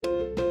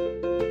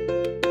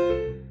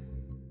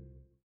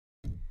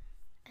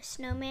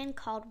snowman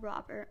called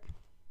Robert.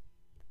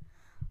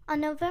 On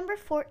November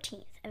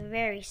 14th, a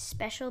very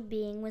special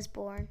being was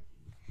born.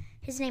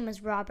 His name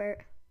was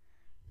Robert.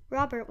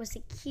 Robert was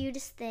the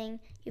cutest thing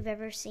you've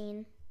ever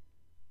seen.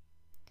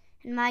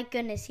 And my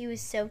goodness, he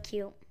was so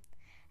cute.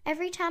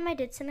 Every time I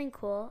did something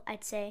cool,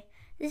 I'd say,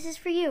 "This is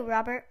for you,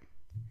 Robert."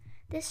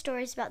 This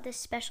story is about this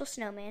special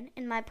snowman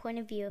and my point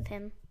of view of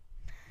him.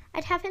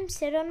 I'd have him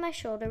sit on my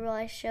shoulder while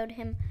I showed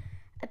him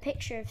a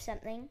picture of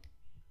something,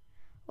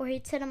 or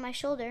he'd sit on my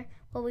shoulder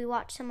while we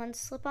watched someone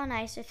slip on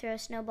ice or throw a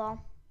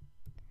snowball.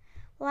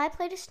 While I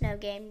played a snow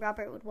game,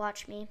 Robert would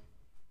watch me.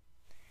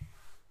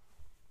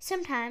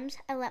 Sometimes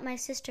I let my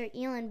sister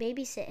Elin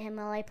babysit him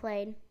while I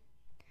played.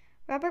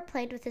 Robert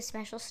played with a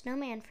special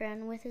snowman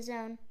friend with his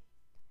own.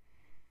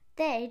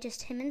 They,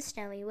 just him and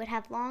Snowy, would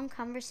have long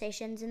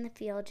conversations in the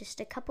field just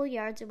a couple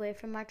yards away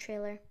from our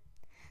trailer.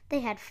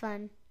 They had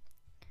fun.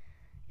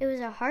 It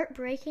was a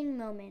heartbreaking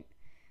moment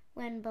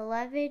when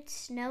beloved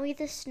Snowy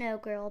the Snow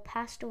Girl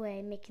passed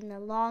away, making the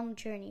long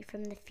journey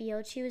from the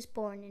field she was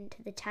born in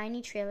to the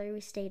tiny trailer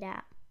we stayed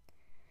at.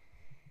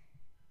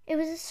 It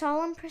was a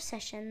solemn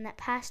procession that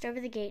passed over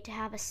the gate to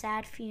have a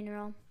sad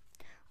funeral.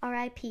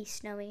 R.I.P.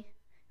 Snowy.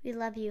 We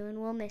love you and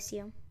we'll miss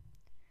you.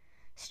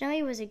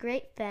 Snowy was a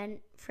great friend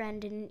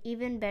and an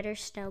even better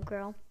snow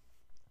girl.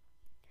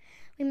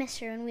 We miss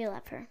her and we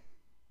love her.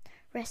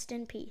 Rest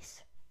in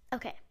peace.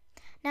 Okay,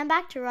 now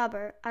back to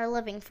Robert, our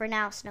living for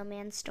now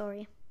snowman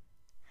story.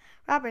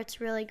 Robert's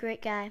a really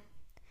great guy.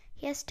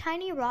 He has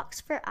tiny rocks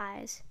for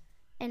eyes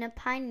and a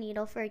pine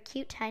needle for a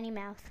cute tiny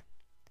mouth.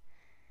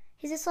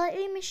 He's a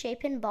slightly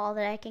misshapen ball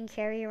that I can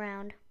carry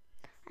around.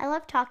 I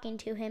love talking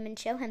to him and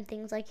show him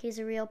things like he's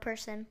a real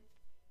person.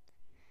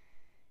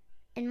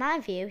 In my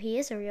view, he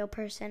is a real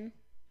person.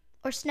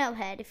 Or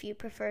Snowhead, if you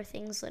prefer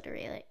things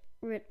literate.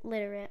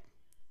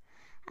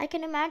 I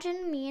can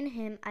imagine me and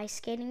him ice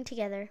skating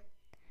together.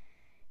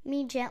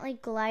 Me gently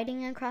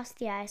gliding across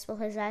the ice while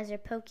his eyes are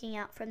poking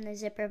out from the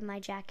zipper of my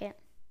jacket.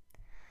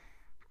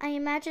 I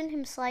imagine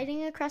him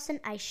sliding across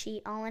an ice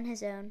sheet all on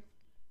his own.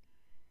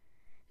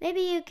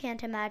 Maybe you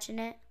can't imagine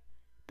it,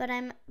 but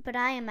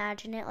I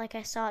imagine it like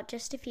I saw it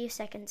just a few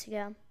seconds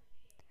ago.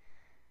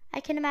 I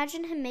can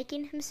imagine him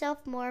making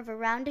himself more of a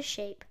roundish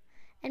shape,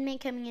 and me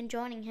coming and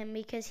joining him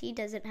because he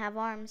doesn't have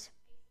arms.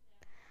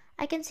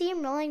 I can see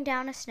him rolling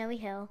down a snowy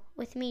hill,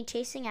 with me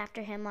chasing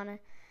after him on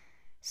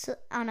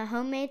a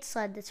homemade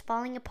sled that's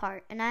falling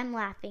apart, and I'm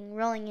laughing,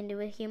 rolling into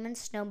a human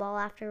snowball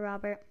after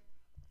Robert.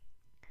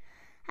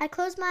 I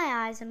closed my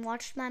eyes and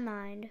watched my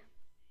mind.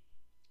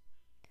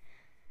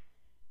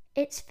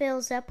 It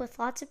fills up with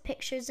lots of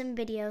pictures and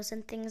videos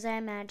and things I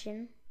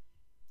imagine.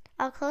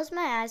 I'll close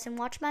my eyes and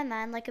watch my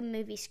mind like a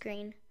movie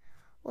screen,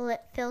 while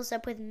it fills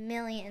up with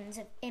millions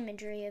of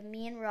imagery of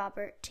me and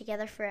Robert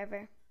together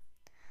forever.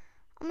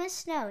 I'll miss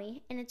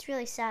Snowy, and it's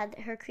really sad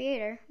that her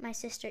creator, my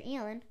sister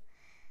Elin,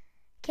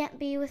 can't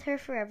be with her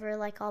forever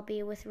like I'll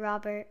be with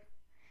Robert.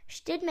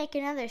 She did make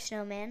another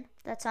snowman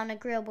that's on a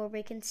grill where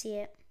we can see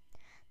it.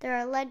 There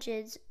are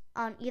ledges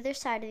on either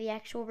side of the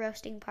actual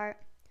roasting part.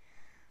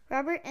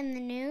 Robert and the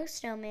new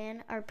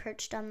snowman are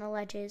perched on the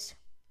ledges.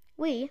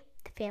 We,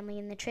 the family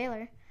in the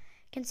trailer,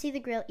 can see the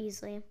grill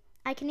easily.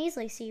 I can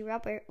easily see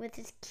Robert with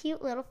his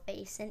cute little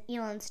face and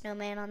Elon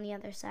Snowman on the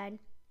other side.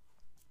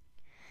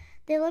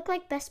 They look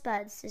like best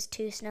buds, as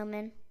two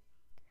snowmen.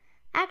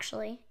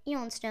 Actually,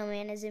 Elon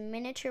Snowman is a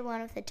miniature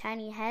one with a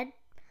tiny head,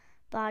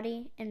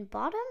 body, and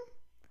bottom?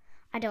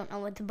 I don't know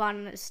what the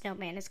bottom of the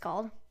snowman is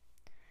called.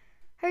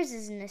 Hers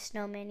isn't a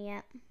snowman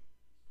yet.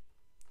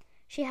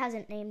 She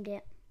hasn't named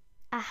it.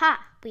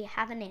 Aha! We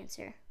have an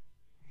answer.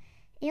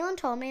 Elon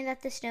told me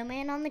that the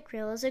snowman on the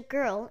grill is a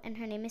girl and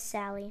her name is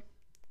Sally.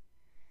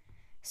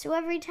 So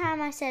every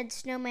time I said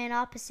snowman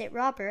opposite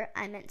Robert,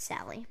 I meant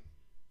Sally.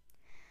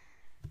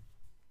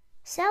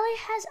 Sally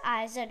has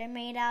eyes that are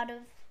made out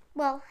of,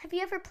 well, have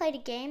you ever played a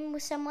game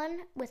with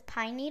someone with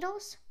pine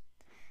needles?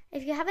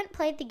 If you haven't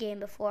played the game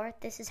before,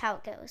 this is how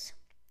it goes.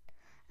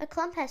 A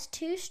clump has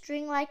two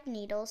string-like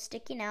needles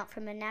sticking out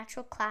from a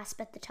natural clasp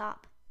at the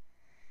top.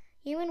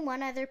 You and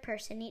one other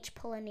person each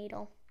pull a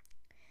needle.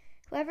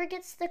 Whoever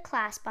gets the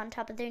clasp on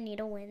top of their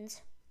needle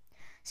wins.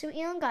 So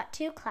Elon got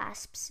two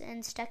clasps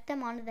and stuck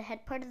them onto the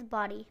head part of the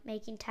body,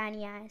 making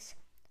tiny eyes.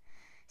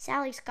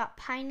 Sally's got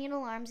pine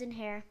needle arms and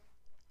hair.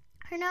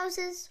 Her nose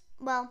is,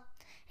 well,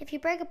 if you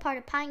break apart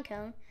a pine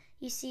cone,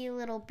 you see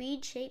little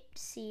bead-shaped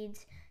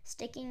seeds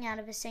sticking out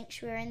of a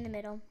sanctuary in the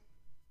middle.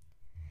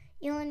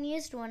 Elon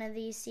used one of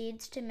these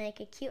seeds to make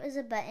a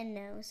cute-as-a-button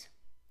nose.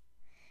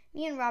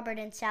 Me and Robert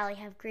and Sally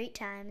have great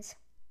times.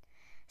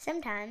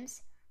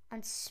 Sometimes,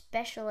 on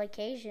special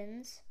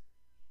occasions,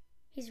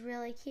 he's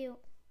really cute,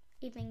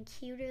 even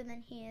cuter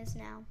than he is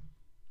now.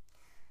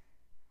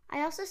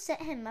 I also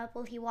set him up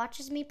while he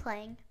watches me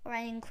playing, or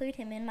I include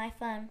him in my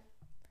fun.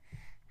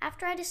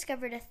 After I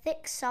discovered a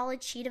thick,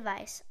 solid sheet of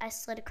ice, I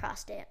slid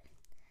across it.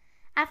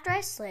 After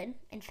I slid,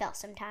 and fell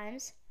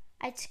sometimes,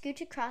 I'd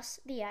scooch across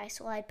the ice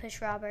while I'd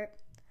push Robert.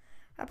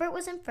 Robert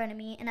was in front of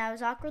me, and I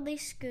was awkwardly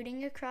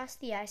scooting across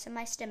the ice on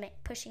my stomach,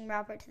 pushing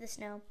Robert to the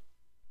snow.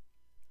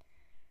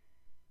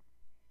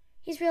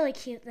 He's really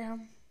cute, though.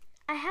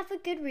 I have a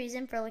good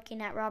reason for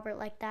looking at Robert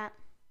like that.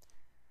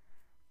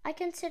 I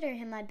consider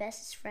him my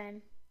bestest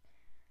friend.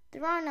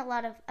 There aren't a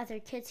lot of other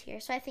kids here,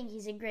 so I think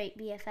he's a great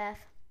BFF.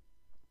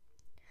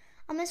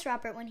 I'll miss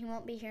Robert when he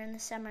won't be here in the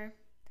summer,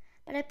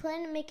 but I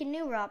plan to make a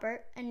new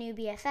Robert, a new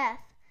BFF,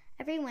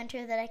 every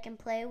winter that I can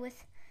play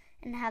with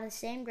and have the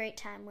same great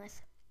time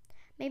with.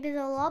 Maybe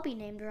they'll all be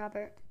named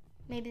Robert.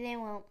 Maybe they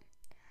won't.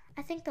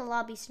 I think they'll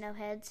all be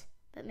snowheads,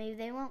 but maybe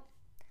they won't.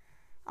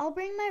 I'll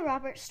bring my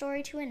Robert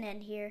story to an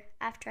end here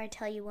after I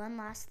tell you one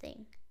last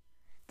thing.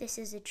 This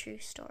is a true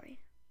story.